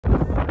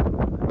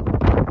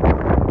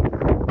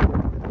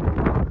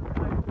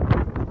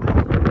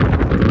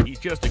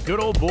just a good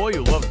old boy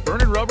who loves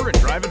burning rubber and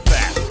driving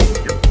fast.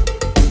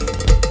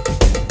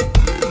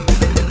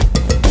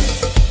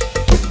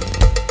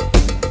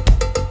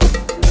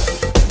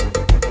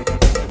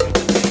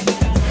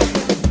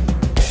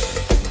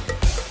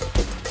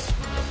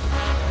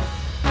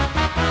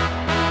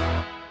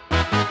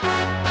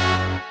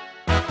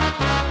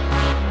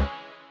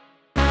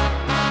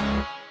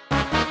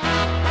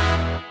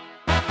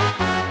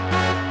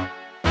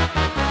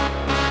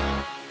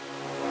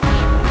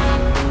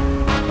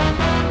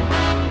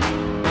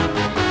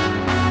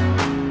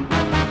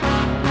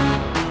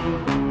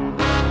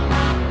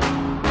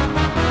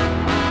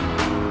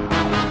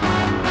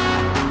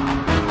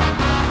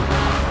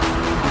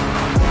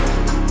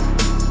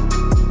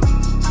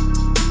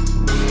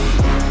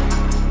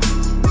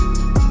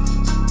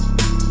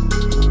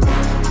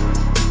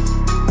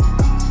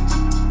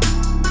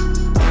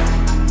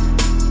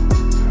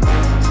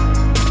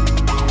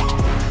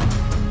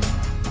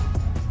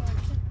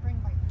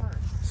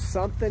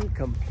 Something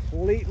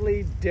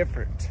completely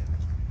different.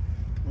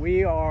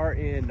 We are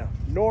in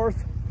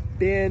North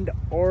Bend,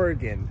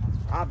 Oregon,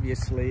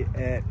 obviously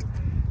at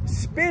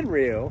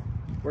Spinreel,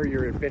 where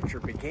your adventure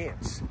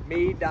begins.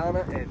 Me,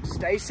 Donna, and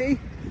Stacy.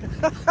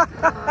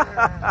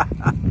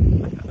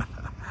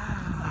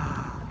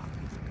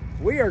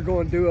 We are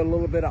going to do a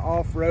little bit of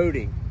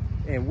off-roading,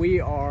 and we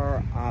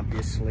are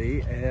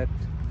obviously at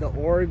the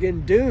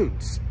Oregon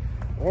Dunes.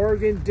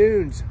 Oregon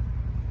Dunes,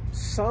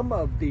 some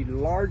of the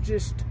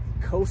largest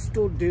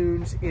coastal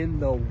dunes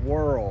in the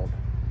world,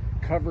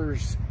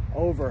 covers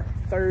over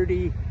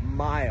 30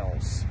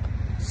 miles.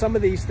 Some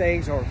of these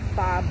things are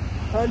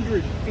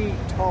 500 feet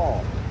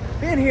tall.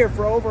 Been here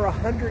for over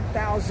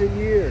 100,000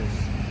 years.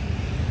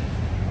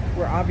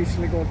 We're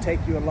obviously going to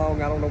take you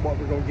along. I don't know what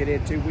we're going to get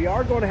into. We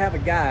are going to have a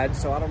guide,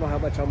 so I don't know how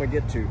much I'm going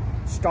to get to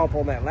stomp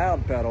on that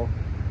loud pedal,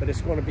 but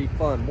it's going to be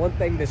fun. One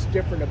thing that's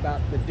different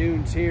about the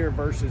dunes here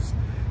versus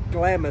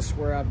Glamis,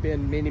 where I've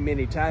been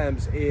many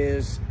times,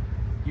 is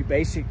you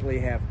basically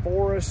have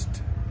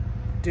forest,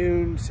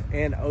 dunes,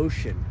 and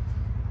ocean.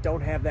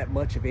 Don't have that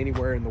much of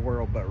anywhere in the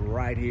world, but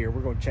right here. We're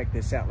going to check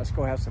this out. Let's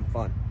go have some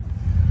fun.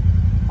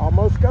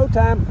 Almost go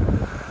time.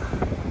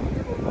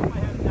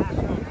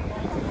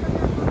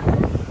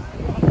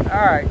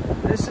 All right,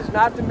 this is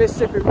not the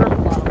Mississippi River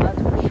bottom,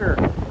 that's for sure.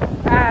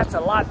 It's a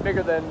lot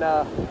bigger than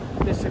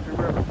Mississippi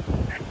River.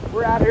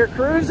 We're out here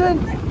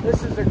cruising.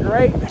 This is a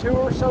great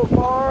tour so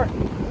far.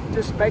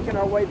 Just making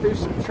our way through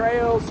some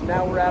trails.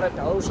 Now we're out at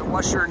the ocean.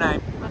 What's your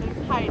name? My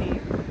name's Heidi.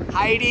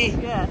 Heidi?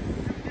 Yes.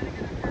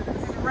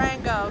 This is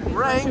Rango. He's Rango.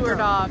 my tour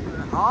dog.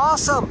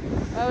 Awesome.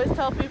 I always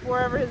tell people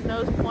wherever his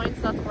nose points,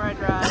 that's where I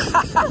drive.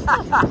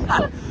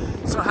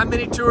 So how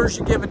many tours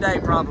you give a day,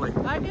 probably?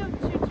 I give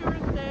 2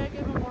 tours a day. I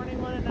give a morning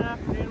one and an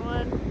afternoon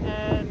one.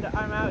 And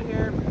I'm out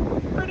here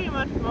pretty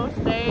much most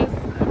days,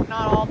 if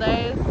not all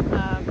days.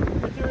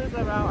 The tours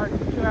are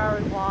 2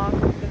 hours long.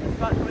 And it's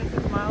about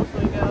 26 miles, so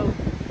we go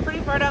pretty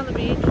far down the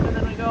beach, and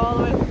then we go all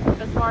the way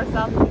as far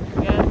south as we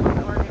can get in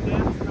the Oregon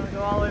Dunes, and then we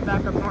go all the way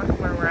back up north to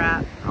where we're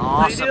at.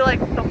 Awesome. So you do like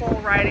the whole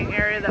riding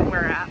area that we're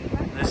at.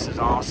 This is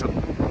awesome.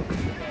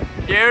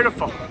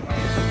 Beautiful.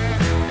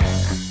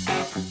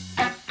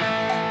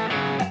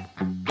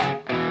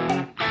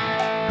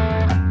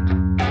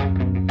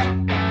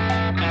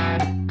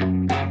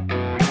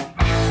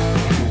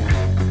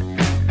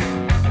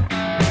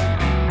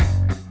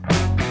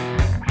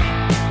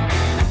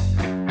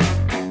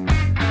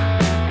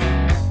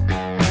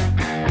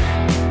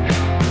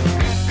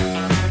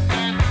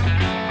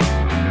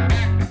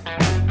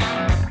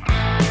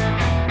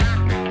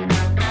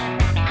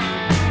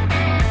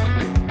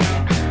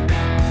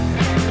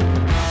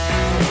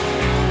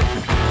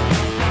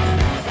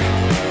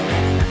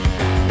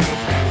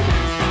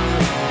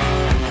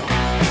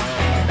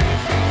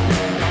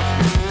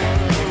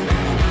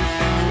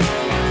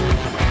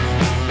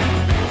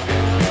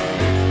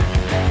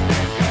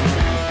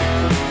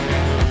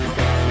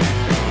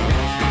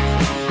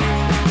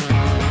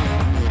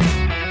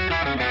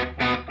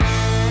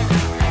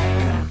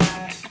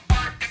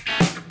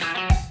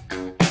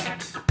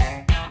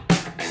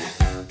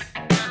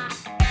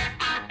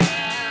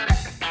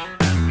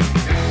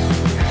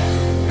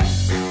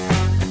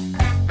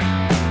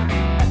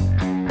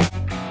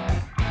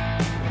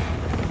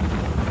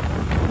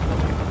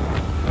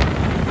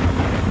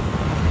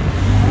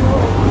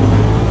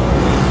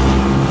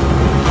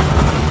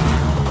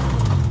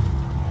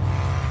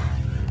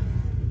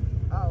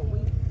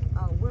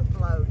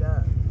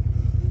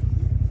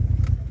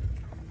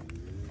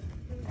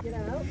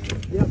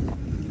 Yep.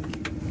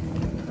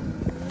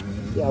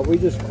 Yeah, we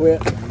just quit.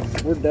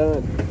 We're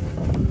done.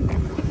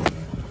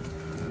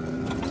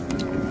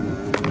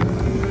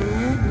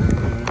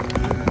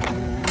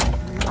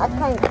 I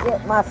can't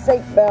get my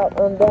seatbelt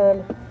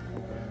undone.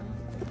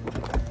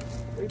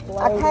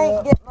 I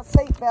can't get my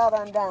seatbelt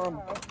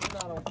undone. Oh, it's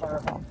not on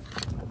fire.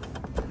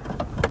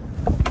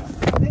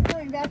 They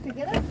coming back to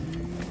get us?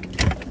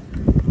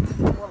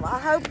 Well, I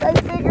hope they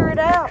figure it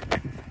out.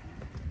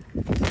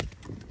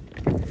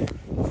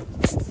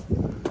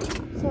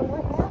 So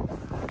what happened?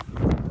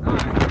 All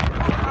right.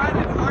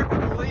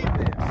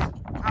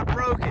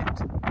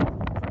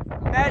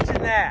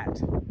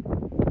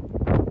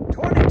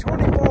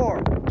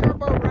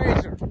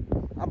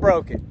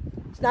 broke it.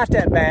 It's not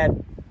that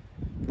bad.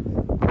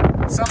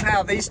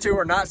 Somehow these two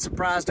are not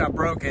surprised I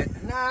broke it.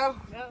 No.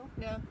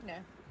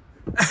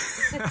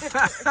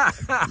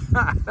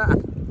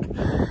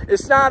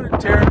 It's not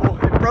terrible.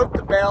 It broke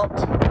the belt.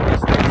 These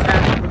things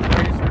happen with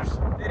razors.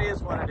 It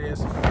is what it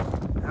is.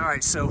 All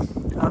right, so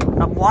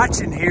I'm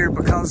watching here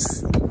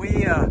because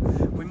we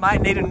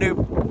might need a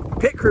new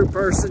pit crew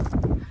person.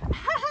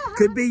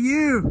 Could be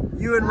you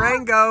and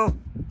Rango.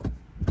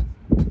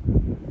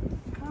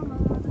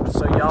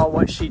 So y'all,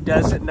 what she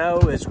doesn't know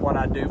is what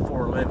I do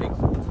for a living.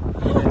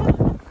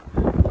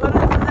 What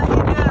is it that you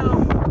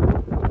do?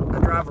 I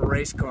drive a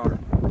race car.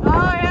 Oh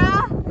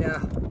yeah?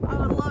 Yeah. I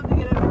would love to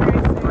get into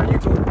racing. Are you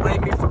going to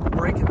blame me for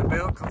breaking the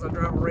belt because I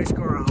drive a race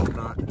car? I hope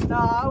not. No,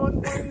 I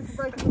wouldn't blame you for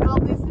breaking the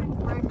belt. These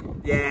things break.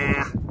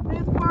 Yeah.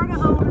 It's part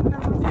of owning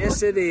them.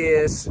 Yes, it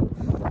is. So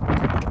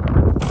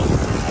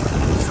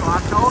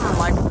I told her,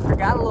 like, I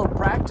got a little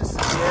practice in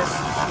this.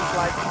 She's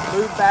like,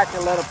 move back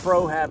and let a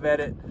pro have at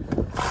it.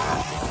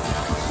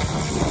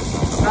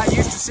 I'm not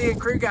used to seeing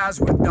crew guys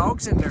with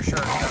dogs in their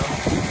shirts, though.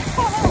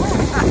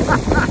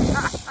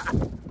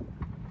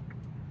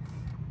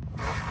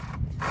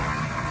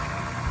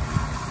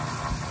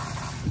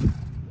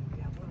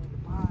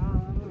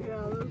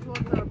 Yeah, those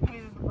ones are a pain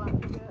in the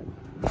butt to get.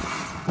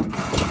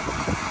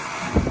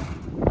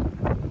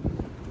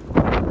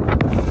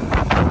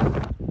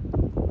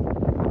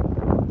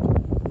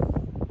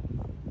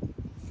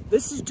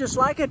 This is just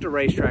like at the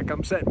racetrack.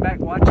 I'm sitting back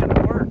watching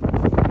it work.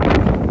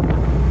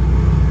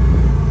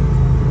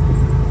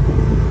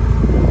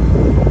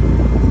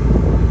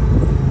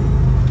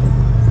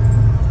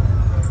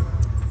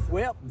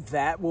 Well,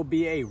 that will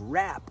be a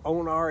wrap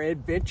on our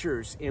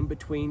adventures in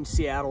between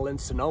Seattle and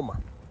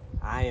Sonoma.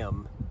 I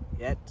am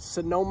at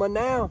Sonoma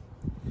now,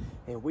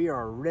 and we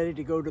are ready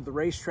to go to the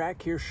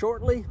racetrack here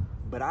shortly.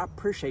 But I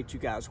appreciate you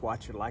guys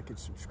watching, liking,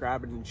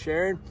 subscribing, and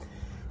sharing,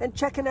 and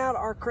checking out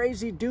our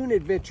crazy dune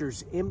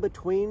adventures in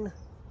between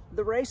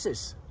the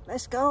races.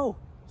 Let's go.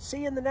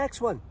 See you in the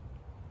next one.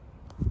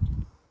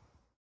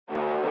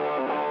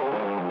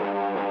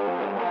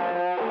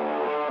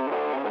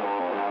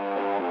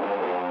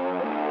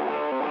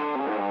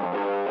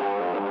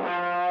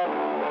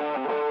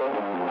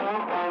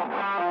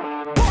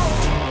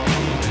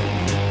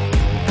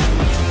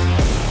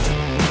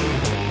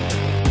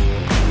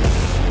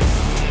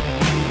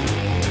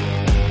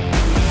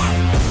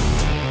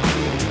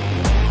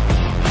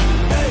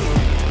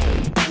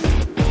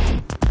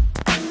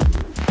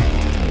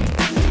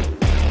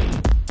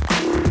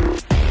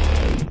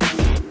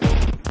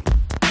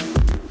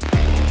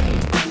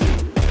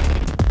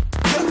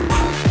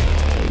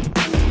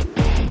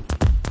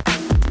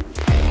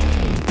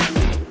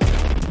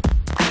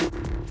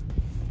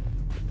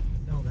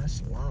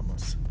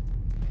 Llamas.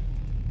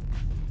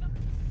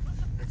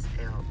 It's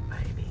elk,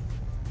 baby.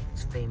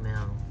 It's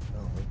female.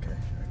 Oh, okay.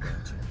 I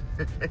got you.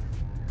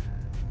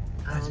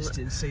 I just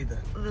didn't see the...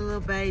 The little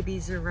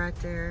babies are right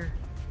there.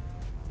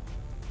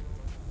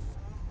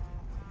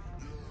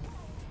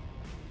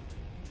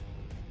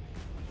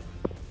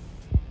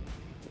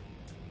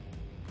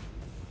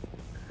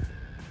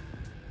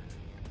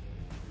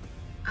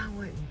 I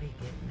wouldn't be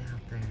getting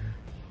out there.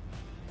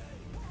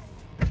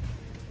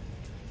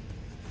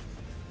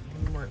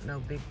 I want no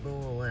big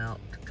bull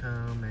elk to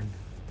come and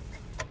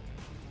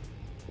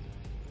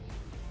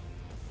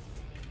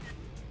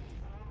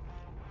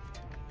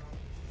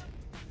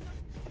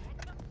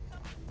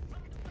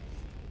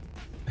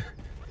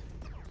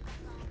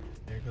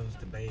There goes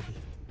the baby.